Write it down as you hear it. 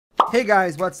Hey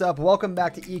guys, what's up? Welcome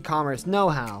back to E-Commerce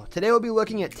Know-How. Today we'll be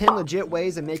looking at 10 legit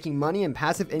ways of making money and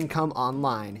passive income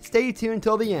online. Stay tuned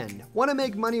till the end. Want to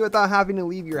make money without having to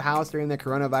leave your house during the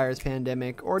coronavirus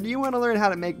pandemic? Or do you want to learn how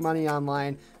to make money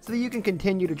online so that you can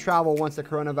continue to travel once the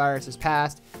coronavirus is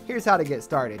passed? Here's how to get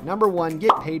started. Number 1,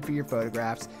 get paid for your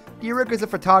photographs. Do you work as a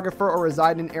photographer or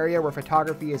reside in an area where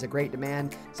photography is a great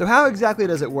demand? So how exactly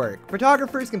does it work?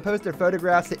 Photographers can post their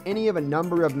photographs to any of a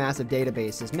number of massive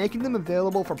databases, making them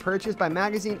available for purchase by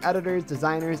magazine editors,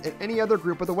 designers, and any other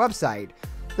group with a website.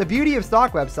 The beauty of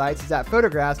stock websites is that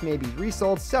photographs may be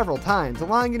resold several times,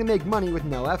 allowing you to make money with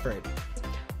no effort.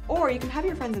 Or you can have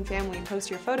your friends and family post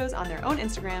your photos on their own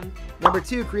Instagram. Number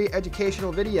 2, create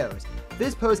educational videos.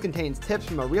 This post contains tips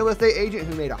from a real estate agent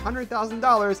who made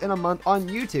 $100,000 in a month on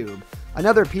YouTube.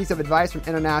 Another piece of advice from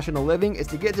International Living is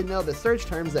to get to know the search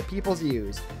terms that people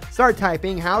use. Start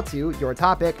typing "how to," your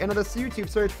topic, into the YouTube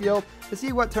search field to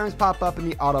see what terms pop up in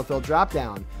the autofill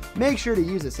dropdown. Make sure to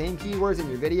use the same keywords in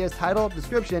your video's title,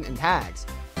 description, and tags.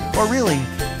 Or really,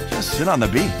 just sit on the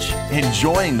beach,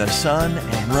 enjoying the sun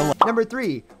and relax. Number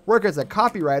 3, work as a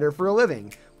copywriter for a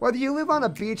living. Whether you live on a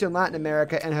beach in Latin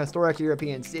America in a historic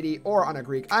European city or on a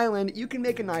Greek island, you can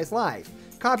make a nice life.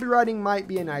 Copywriting might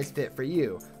be a nice fit for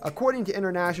you. According to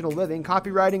International Living,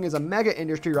 copywriting is a mega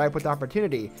industry ripe with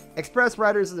opportunity. Express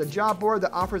Writers is a job board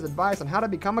that offers advice on how to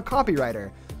become a copywriter.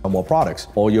 More products,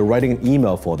 or you're writing an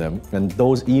email for them, and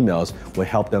those emails will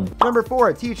help them. Number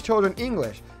 4, teach children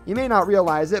English. You may not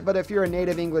realize it, but if you're a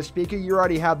native English speaker, you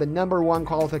already have the number 1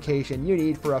 qualification you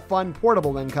need for a fun,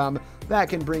 portable income that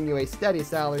can bring you a steady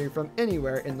salary from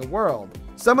anywhere in the world.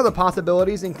 Some of the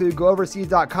possibilities include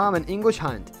GoOverseas.com and English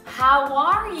Hunt. How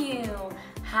are you?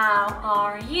 How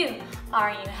are you?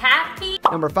 Are you happy?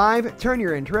 Number 5, turn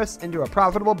your interests into a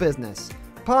profitable business.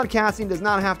 Podcasting does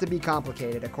not have to be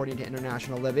complicated, according to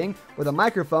International Living. With a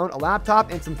microphone, a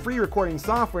laptop, and some free recording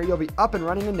software, you'll be up and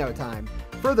running in no time.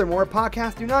 Furthermore,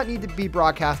 podcasts do not need to be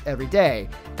broadcast every day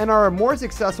and are more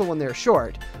successful when they're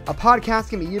short. A podcast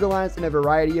can be utilized in a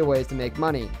variety of ways to make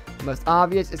money. The most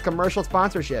obvious is commercial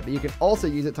sponsorship, but you can also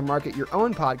use it to market your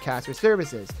own podcast or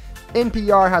services.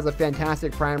 NPR has a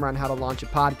fantastic primer on how to launch a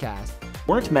podcast.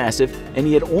 Weren't massive, and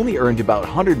he had only earned about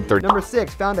 $130. Number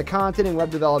 6, found a content and web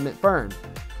development firm.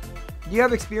 Do you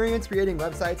have experience creating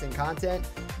websites and content?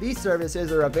 These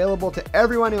services are available to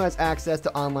everyone who has access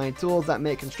to online tools that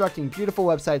make constructing beautiful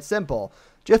websites simple.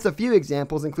 Just a few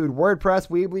examples include WordPress,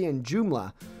 Weebly, and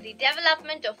Joomla. The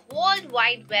development of World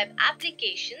Wide Web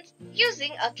applications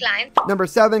using a client. Number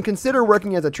 7, consider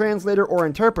working as a translator or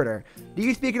interpreter. Do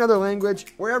you speak another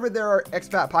language? Wherever there are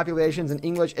expat populations and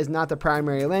English is not the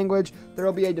primary language, there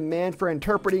will be a demand for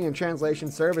interpreting and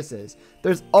translation services.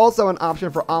 There's also an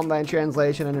option for online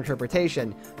translation and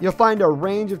interpretation. You'll find a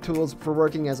range of tools for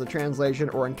working as a translation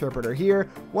or interpreter here.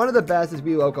 One of the best is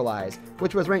WeLocalize,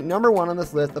 which was ranked number 1 on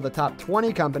this list of the top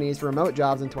 20 companies for remote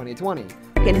jobs in 2020.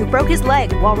 Who broke his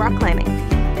leg while rock climbing.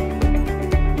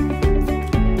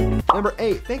 Number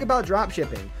 8, think about drop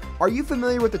shipping. Are you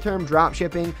familiar with the term drop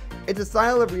shipping? It's a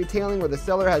style of retailing where the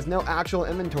seller has no actual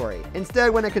inventory.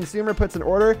 Instead, when a consumer puts an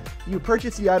order, you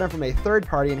purchase the item from a third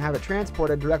party and have it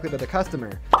transported directly to the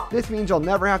customer. This means you'll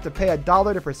never have to pay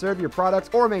 $1 to preserve your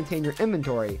products or maintain your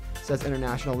inventory, says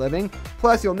International Living.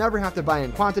 Plus, you'll never have to buy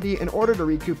in quantity in order to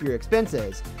recoup your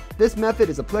expenses. This method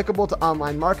is applicable to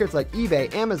online markets like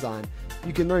eBay, Amazon.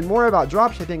 You can learn more about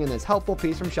dropshipping in this helpful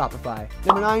piece from Shopify.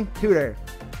 Number 9, tutor.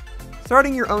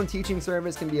 Starting your own teaching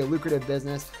service can be a lucrative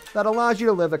business that allows you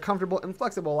to live a comfortable and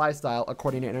flexible lifestyle,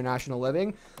 according to International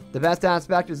Living. The best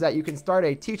aspect is that you can start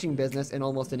a teaching business in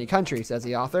almost any country, says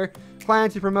the author.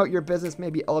 Clients who promote your business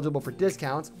may be eligible for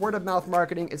discounts. Word-of-mouth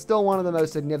marketing is still one of the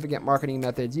most significant marketing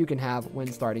methods you can have when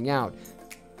starting out.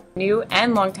 New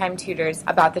and longtime tutors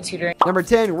about the tutoring. Number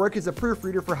 10, work as a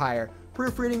proofreader for hire.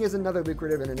 Proofreading is another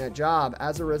lucrative internet job.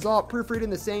 As a result, proofreading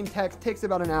the same text takes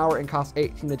about an hour and costs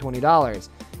 $18 to $20.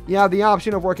 You have the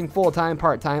option of working full-time,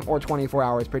 part-time, or 24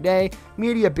 hours per day.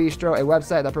 Media Bistro, a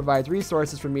website that provides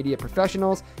resources for media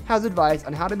professionals, has advice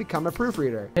on how to become a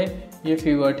proofreader. ये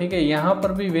fever ठीक है, यहाँ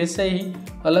पर भी वैसे ही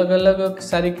अलग-अलग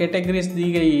सारी categories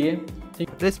दी गई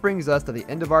है. This brings us to the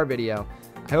end of our video.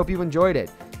 I hope you enjoyed it.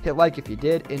 Hit like if you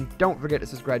did, and don't forget to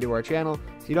subscribe to our channel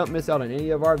so you don't miss out on any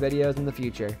of our videos in the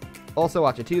future. Also,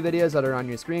 watch the 2 videos that are on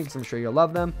your screen because I'm sure you'll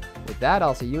love them. With that,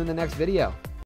 I'll see you in the next video.